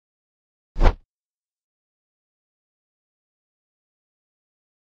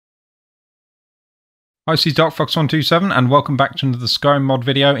Hi, this is DarkFox127 and welcome back to another Skyrim mod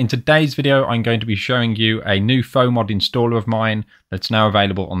video. In today's video I'm going to be showing you a new FOMOD installer of mine that's now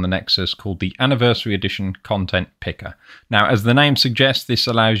available on the Nexus called the Anniversary Edition Content Picker. Now, as the name suggests, this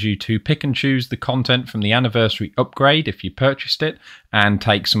allows you to pick and choose the content from the Anniversary upgrade if you purchased it and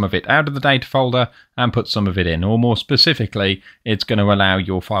take some of it out of the data folder and put some of it in. Or more specifically, it's going to allow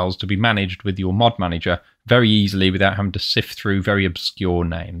your files to be managed with your mod manager very easily without having to sift through very obscure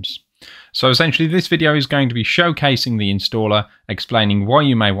names. So essentially this video is going to be showcasing the installer, explaining why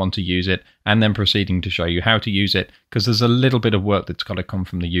you may want to use it, and then proceeding to show you how to use it, because there's a little bit of work that's got to come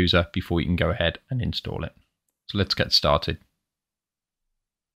from the user before you can go ahead and install it. So let's get started.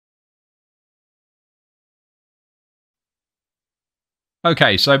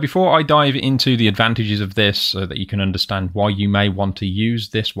 Okay, so before I dive into the advantages of this so that you can understand why you may want to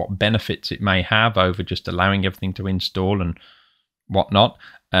use this, what benefits it may have over just allowing everything to install and whatnot.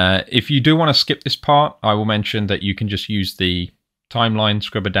 If you do want to skip this part, I will mention that you can just use the timeline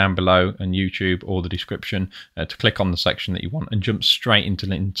scrubber down below and YouTube or the description to click on the section that you want and jump straight into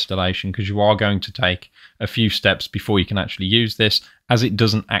the installation, because you are going to take a few steps before you can actually use this, as it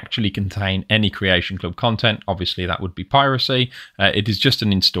doesn't actually contain any Creation Club content. Obviously that would be piracy. It is just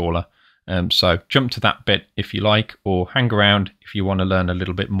an installer. So jump to that bit if you like, or hang around if you want to learn a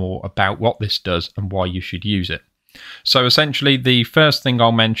little bit more about what this does and why you should use it. So essentially the first thing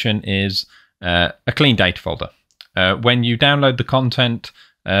I'll mention is a clean data folder. When you download the content,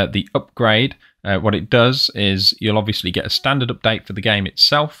 the upgrade, what it does is you'll obviously get a standard update for the game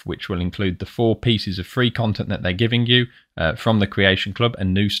itself, which will include the 4 pieces of free content that they're giving you from the Creation Club,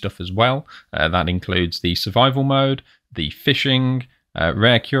 and new stuff as well. That includes the survival mode, the fishing,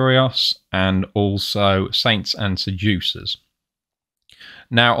 rare curios, and also saints and seducers.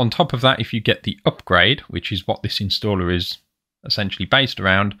 Now, on top of that, if you get the upgrade, which is what this installer is essentially based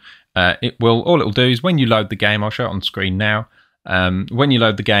around, all it'll do is when you load the game, I'll show it on screen now. When you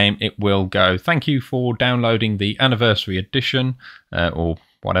load the game, it will go, thank you for downloading the Anniversary Edition, or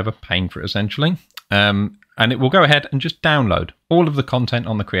whatever, paying for it essentially. And it will go ahead and just download all of the content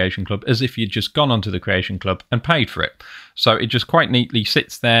on the Creation Club as if you'd just gone onto the Creation Club and paid for it. So it just quite neatly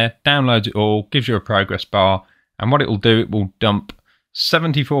sits there, downloads it all, gives you a progress bar, and what it will do, it will dump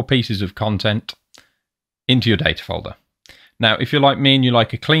 74 pieces of content into your data folder. Now, if you're like me and you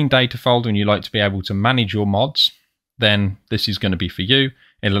like a clean data folder and you like to be able to manage your mods, then this is going to be for you.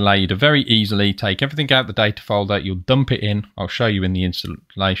 It'll allow you to very easily take everything out of the data folder, you'll dump it in. I'll show you in the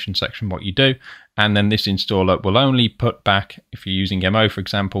installation section what you do. And then this installer will only put back, if you're using MO, for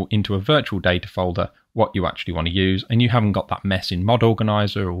example, into a virtual data folder, what you actually want to use. And you haven't got that mess in Mod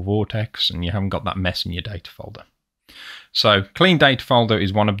Organizer or Vortex, and you haven't got that mess in your data folder. So clean data folder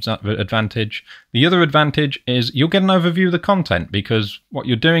is one advantage. The other advantage is you'll get an overview of the content, because what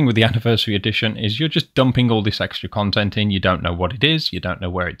you're doing with the Anniversary Edition is you're just dumping all this extra content in. You don't know what it is. You don't know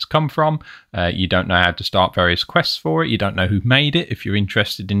where it's come from. You don't know how to start various quests for it. You don't know who made it. If you're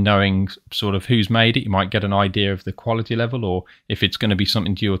interested in knowing sort of who's made it, you might get an idea of the quality level, or if it's going to be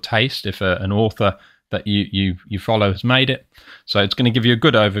something to your taste, if an author that you follow has made it. So it's going to give you a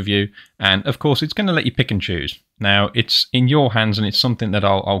good overview, and of course it's going to let you pick and choose. Now, it's in your hands, and it's something that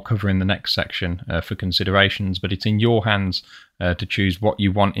I'll cover in the next section for considerations, but it's in your hands to choose what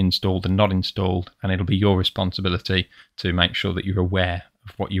you want installed and not installed, and it'll be your responsibility to make sure that you're aware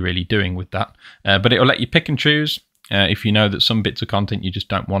of what you're really doing with that. But it'll let you pick and choose if you know that some bits of content you just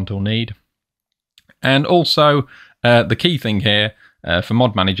don't want or need. And also, the key thing here for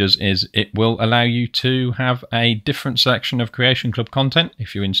mod managers is it will allow you to have a different selection of Creation Club content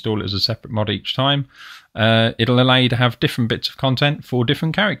if you install it as a separate mod each time. It'll allow you to have different bits of content for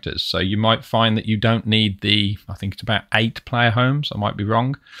different characters. So you might find that you don't need I think it's about 8 player homes, I might be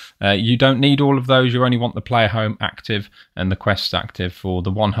wrong. You don't need all of those, you only want the player home active and the quests active for the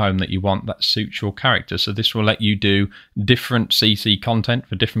one home that you want that suits your character. So this will let you do different CC content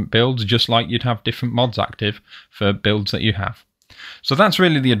for different builds, just like you'd have different mods active for builds that you have. So that's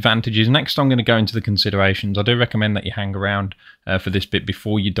really the advantages. Next, I'm going to go into the considerations. I do recommend that you hang around for this bit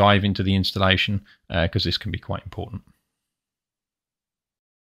before you dive into the installation, because this can be quite important.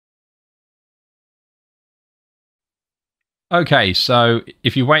 Okay, so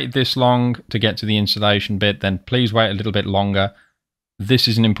if you waited this long to get to the installation bit, then please wait a little bit longer. This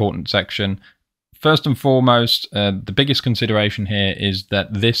is an important section. First and foremost, the biggest consideration here is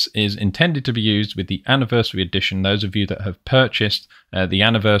that this is intended to be used with the Anniversary Edition. Those of you that have purchased the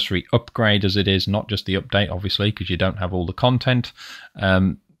Anniversary upgrade as it is, not just the update, obviously, because you don't have all the content.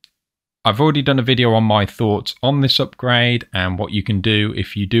 I've already done a video on my thoughts on this upgrade and what you can do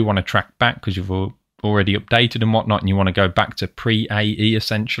if you do want to track back, because you've already updated and whatnot, and you want to go back to pre-AE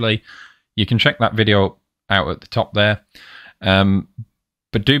essentially. You can check that video out at the top there.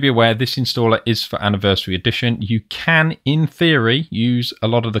 But do be aware, this installer is for Anniversary Edition. You can, in theory, use a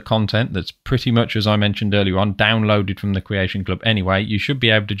lot of the content that's pretty much, as I mentioned earlier on, downloaded from the Creation Club anyway. You should be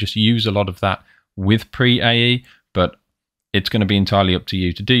able to just use a lot of that with pre-AE, but it's going to be entirely up to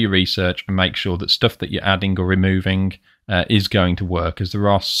you to do your research and make sure that stuff that you're adding or removing is going to work, as there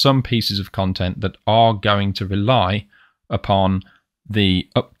are some pieces of content that are going to rely upon the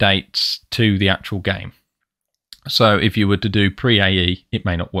updates to the actual game. So if you were to do pre-AE, it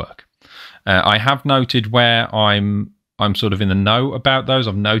may not work. I have noted where I'm sort of in the know about those.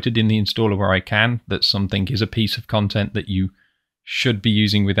 I've noted in the installer where I can that something is a piece of content that you should be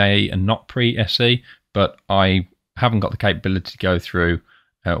using with AE and not pre-SE, but I haven't got the capability to go through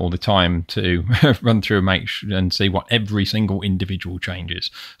all the time to run through and make sure and see what every single individual change is.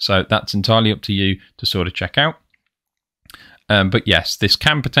 So that's entirely up to you to sort of check out. But yes, this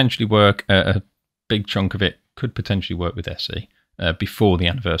can potentially work. A big chunk of it could potentially work with SE before the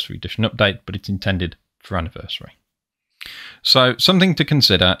Anniversary Edition update, but it's intended for Anniversary. So something to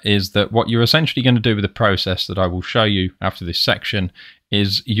consider is that what you're essentially going to do with the process that I will show you after this section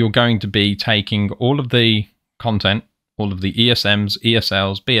is you're going to be taking all of the content, all of the ESMs,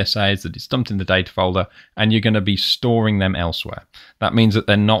 ESLs, BSAs that is dumped in the data folder, and you're going to be storing them elsewhere. That means that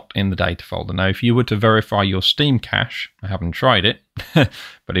they're not in the data folder. Now, if you were to verify your Steam cache, I haven't tried it,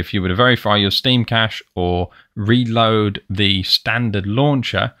 but if you were to verify your Steam cache or reload the standard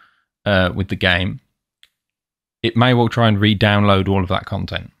launcher with the game, it may well try and re-download all of that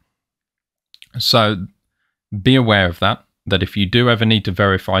content. So be aware of that if you do ever need to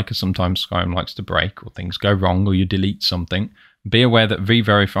verify, because sometimes Skyrim likes to break or things go wrong or you delete something, be aware that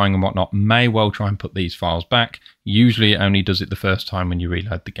re-verifying and whatnot may well try and put these files back. Usually it only does it the first time when you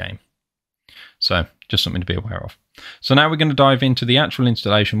reload the game. So just something to be aware of. So now we're going to dive into the actual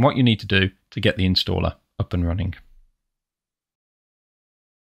installation, what you need to do to get the installer up and running.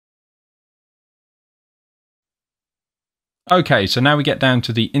 Okay, so now we get down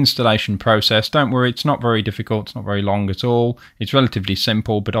to the installation process. Don't worry, it's not very difficult, it's not very long at all. It's relatively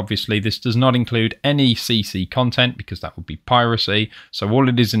simple, but obviously this does not include any CC content because that would be piracy. So all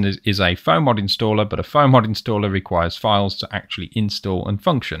it is a FOMOD installer, but a FOMOD installer requires files to actually install and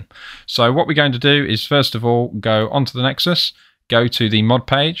function. So what we're going to do is first of all go onto the Nexus, go to the mod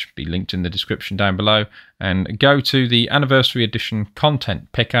page, be linked in the description down below, and go to the Anniversary Edition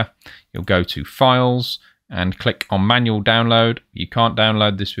content picker. You'll go to Files, and click on manual download. You can't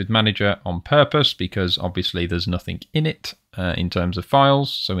download this with Manager on purpose because obviously there's nothing in it in terms of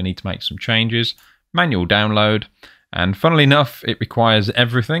files, so we need to make some changes. Manual download, and funnily enough, it requires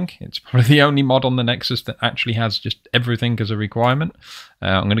everything. It's probably the only mod on the Nexus that actually has just everything as a requirement.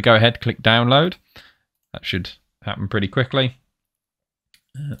 I'm going to go ahead, click download. That should happen pretty quickly.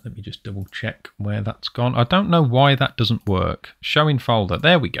 Let me just double check where that's gone. I don't know why that doesn't work. Show in folder.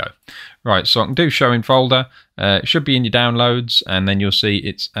 There we go. Right, so I can do show in folder. It should be in your downloads, and then you'll see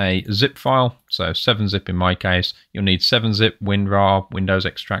it's a zip file. So 7-zip in my case. You'll need 7-zip, WinRAR, Windows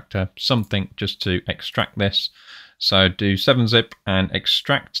Extractor, something just to extract this. So do 7-zip and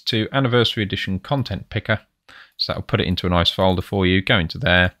extract to Anniversary Edition Content Picker. So that'll put it into a nice folder for you. Go into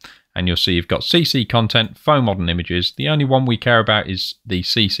there, and you'll see you've got CC content, FOMOD and images. The only one we care about is the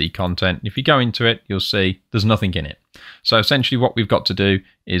CC content. If you go into it, you'll see there's nothing in it. So essentially what we've got to do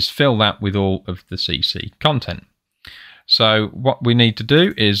is fill that with all of the CC content. So what we need to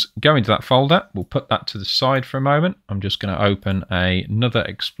do is go into that folder. We'll put that to the side for a moment. I'm just going to open another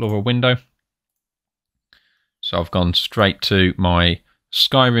Explorer window. So I've gone straight to my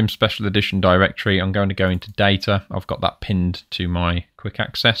Skyrim Special Edition directory. I'm going to go into data. I've got that pinned to my quick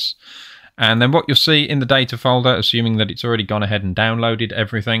access. And then what you'll see in the data folder, assuming that it's already gone ahead and downloaded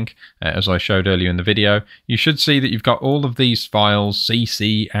everything, as I showed earlier in the video, you should see that you've got all of these files,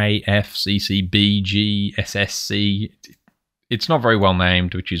 CCAF, CCBG, SSC. It's not very well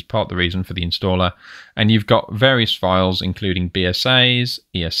named, which is part of the reason for the installer. And you've got various files, including BSAs,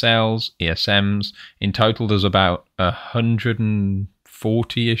 ESLs, ESMs. In total, there's about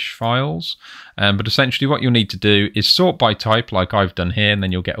 140-ish files, but essentially what you'll need to do is sort by type like I've done here, and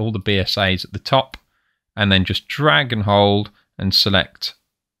then you'll get all the BSAs at the top, and then just drag and hold and select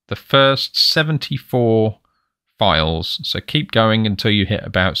the first 74 files. So keep going until you hit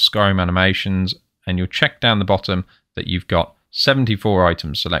about Skyrim animations, and you'll check down the bottom that you've got 74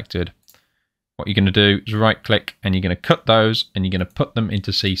 items selected. What you're going to do is right click, and you're going to cut those, and you're going to put them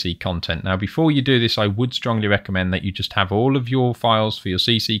into CC content. Now before you do this, I would strongly recommend that you just have all of your files for your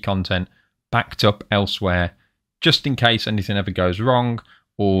CC content backed up elsewhere, just in case anything ever goes wrong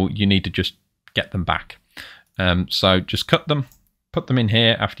or you need to just get them back. So just cut them, put them in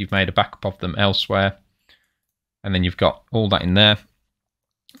here after you've made a backup of them elsewhere. And then you've got all that in there.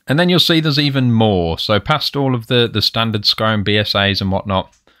 And then you'll see there's even more. So past all of the standard Skyrim BSAs and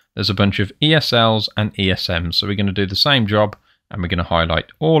whatnot, there's a bunch of ESLs and ESMs. So we're going to do the same job, and we're going to highlight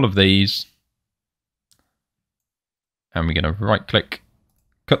all of these. And we're going to right click,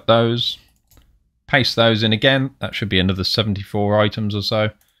 cut those, paste those in again. That should be another 74 items or so.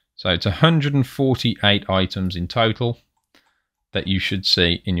 So it's 148 items in total that you should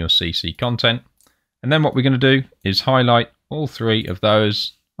see in your CC content. And then what we're going to do is highlight all 3 of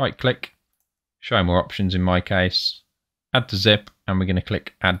those, right click, show more options in my case, add to zip, and we're going to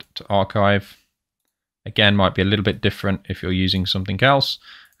click add to archive. Again, might be a little bit different if you're using something else.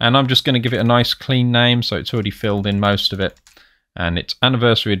 And I'm just going to give it a nice clean name, so it's already filled in most of it. And it's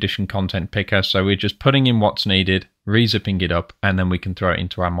Anniversary Edition Content Picker, so we're just putting in what's needed, rezipping it up, and then we can throw it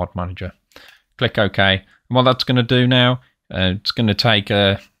into our mod manager. Click OK. And what that's going to do now, it's going to take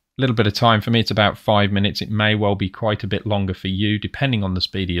a little bit of time for me. It's about 5 minutes. It may well be quite a bit longer for you, depending on the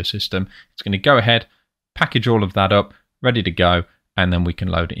speed of your system. It's going to go ahead, package all of that up, ready to go, and then we can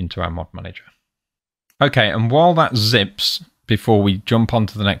load it into our mod manager. Okay, and while that zips, before we jump on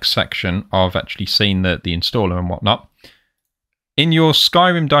to the next section of actually seeing the installer and whatnot, in your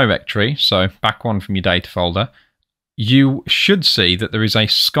Skyrim directory, so back one from your data folder, you should see that there is a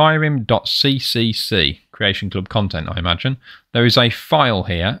skyrim.ccc, Creation Club content, I imagine. There is a file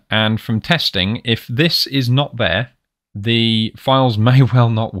here, and from testing, if this is not there, the files may well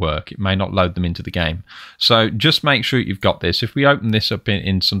not work. It may not load them into the game. So just make sure you've got this. If we open this up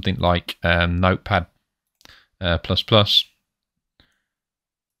in something like Notepad++,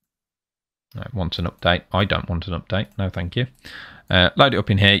 I want an update. I don't want an update. No, thank you. Load it up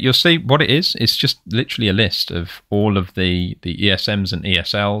in here. You'll see what it is. It's just literally a list of all of the ESMs and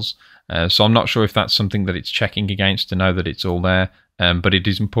ESLs. So I'm not sure if that's something that it's checking against to know that it's all there. But it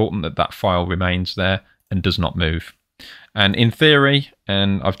is important that that file remains there and does not move. And in theory,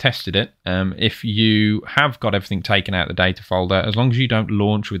 and I've tested it, if you have got everything taken out of the data folder, as long as you don't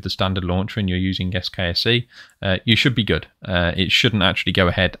launch with the standard launcher and you're using SKSE, you should be good. It shouldn't actually go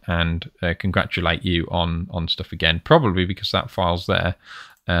ahead and congratulate you on stuff again, probably because that file's there,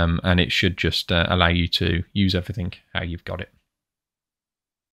 and it should just allow you to use everything how you've got it.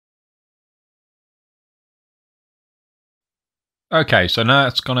 Okay, so now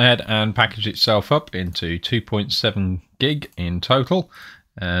it's gone ahead and packaged itself up into 2.7 gig in total.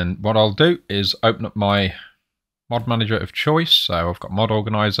 And what I'll do is open up my mod manager of choice. So I've got mod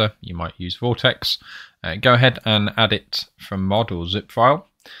organizer, you might use Vortex. Go ahead and add it from mod or zip file.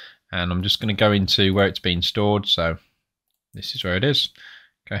 And I'm just going to go into where it's been stored. So this is where it is.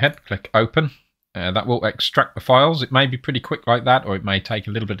 Go ahead, click open. That will extract the files. It may be pretty quick like that, or it may take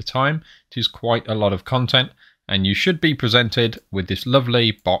a little bit of time. It is quite a lot of content. And you should be presented with this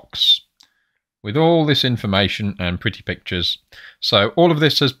lovely box with all this information and pretty pictures. So all of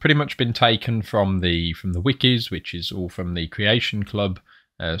this has pretty much been taken from the wikis, which is all from the Creation Club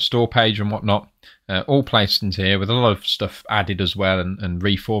store page and whatnot, all placed into here with a lot of stuff added as well and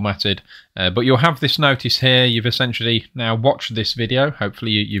reformatted. But you'll have this notice here. You've essentially now watched this video.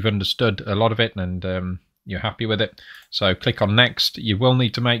 Hopefully you've understood a lot of it and you're happy with it. So click on next. You will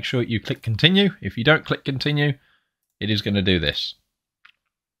need to make sure you click continue. If you don't click continue, it is going to do this.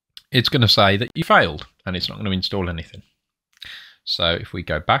 It's going to say that you failed and it's not going to install anything. So if we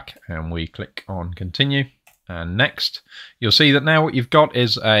go back and we click on continue and next, you'll see that now what you've got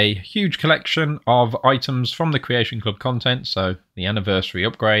is a huge collection of items from the Creation Club content. So the anniversary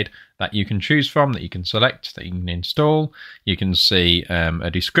upgrade that you can choose from, that you can select, that you can install. You can see a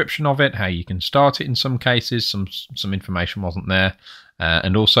description of it, how you can start it in some cases. Some information wasn't there.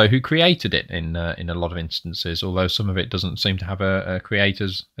 And also who created it in a lot of instances, although some of it doesn't seem to have a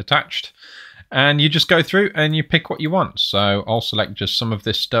creators attached. And you just go through and you pick what you want. So I'll select just some of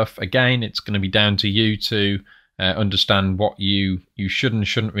this stuff. Again, it's going to be down to you to understand what you should and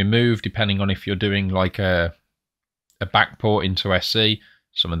shouldn't remove, depending on if you're doing like a backport into SC.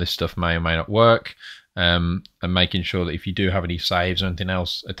 Some of this stuff may or may not work. And making sure that if you do have any saves or anything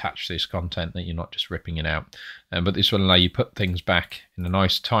else attached to this content, that you're not just ripping it out. But this will allow you to put things back in a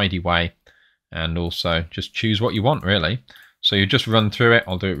nice tidy way, and also just choose what you want really. So you just run through it.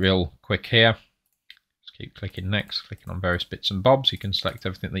 I'll do it real quick here. Just keep clicking next, clicking on various bits and bobs. You can select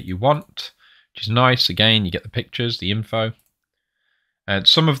everything that you want, which is nice. Again, you get the pictures, the info.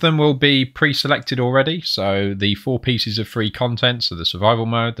 Some of them will be pre-selected already, so the 4 pieces of free content, so the survival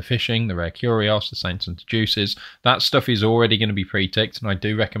mode, the fishing, the rare curios, the saints and the juices, that stuff is already going to be pre-ticked, and I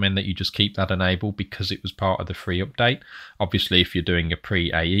do recommend that you just keep that enabled because it was part of the free update. Obviously, if you're doing a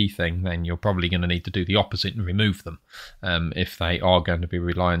pre-AE thing, then you're probably going to need to do the opposite and remove them if they are going to be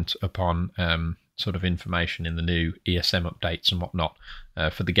reliant upon sort of information in the new ESM updates and whatnot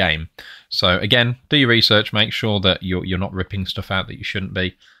for the game. So again, do your research, make sure that you're not ripping stuff out that you shouldn't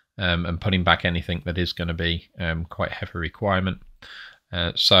be, and putting back anything that is going to be quite a heavy requirement.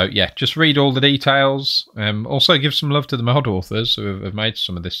 So yeah, just read all the details. Also give some love to the mod authors who have made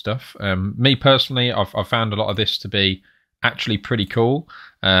some of this stuff. Me personally, I've found a lot of this to be actually pretty cool,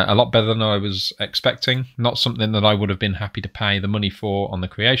 a lot better than I was expecting. Not something that I would have been happy to pay the money for on the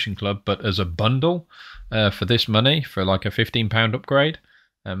Creation Club, but as a bundle for this money, for like a £15 upgrade,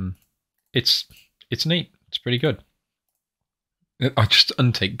 it's neat. It's pretty good. I just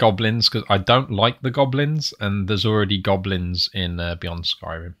untick goblins because I don't like the goblins, and there's already goblins in Beyond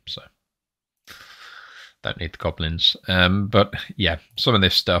Skyrim, so don't need the goblins. But yeah, some of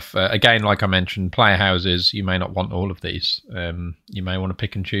this stuff, again, like I mentioned, player houses, you may not want all of these. You may want to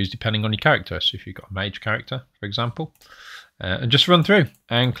pick and choose depending on your character. So if you've got a mage character, for example, and just run through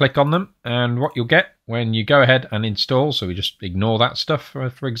and click on them, and what you'll get when you go ahead and install, so we just ignore that stuff,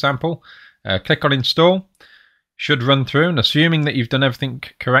 for example, click on install, should run through, and assuming that you've done everything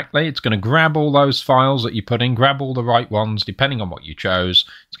correctly, it's going to grab all those files that you put in, grab all the right ones depending on what you chose.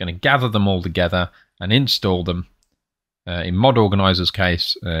 It's going to gather them all together and install them, in Mod Organizer's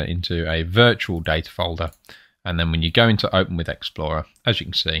case, into a virtual data folder. And then when you go into Open with Explorer, as you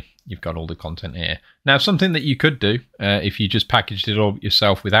can see, you've got all the content here. Now, something that you could do, if you just packaged it all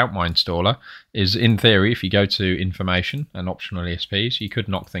yourself without my installer, is, in theory, if you go to Information and Optional ESPs, you could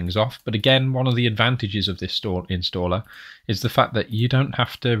knock things off. But again, one of the advantages of this installer is the fact that you don't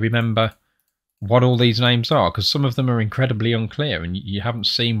have to remember what all these names are, because some of them are incredibly unclear and you haven't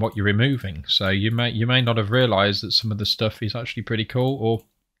seen what you're removing. So you may not have realized that some of the stuff is actually pretty cool or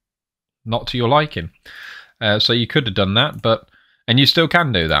not to your liking. So you could have done that, and you still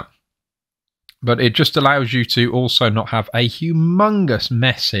can do that. But it just allows you to also not have a humongous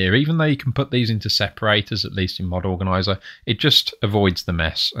mess here. Even though you can put these into separators, at least in Mod Organizer, it just avoids the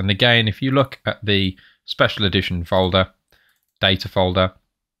mess. And again, if you look at the Special Edition folder, Data folder,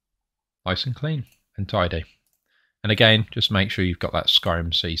 nice and clean and tidy. And again, just make sure you've got that Skyrim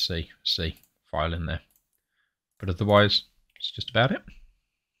CC file in there. But otherwise, it's just about it.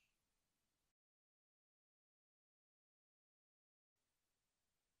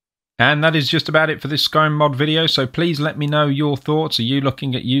 And that is just about it for this Skyrim mod video. So please let me know your thoughts. Are you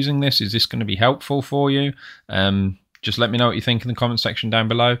looking at using this? Is this going to be helpful for you? Just let me know what you think in the comment section down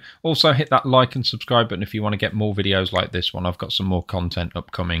below. Also, hit that like and subscribe button if you want to get more videos like this one. I've got some more content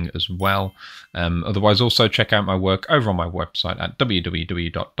upcoming as well. Otherwise, also check out my work over on my website at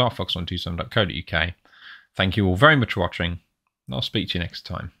www.darkfox127.co.uk. Thank you all very much for watching, and I'll speak to you next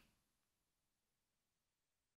time.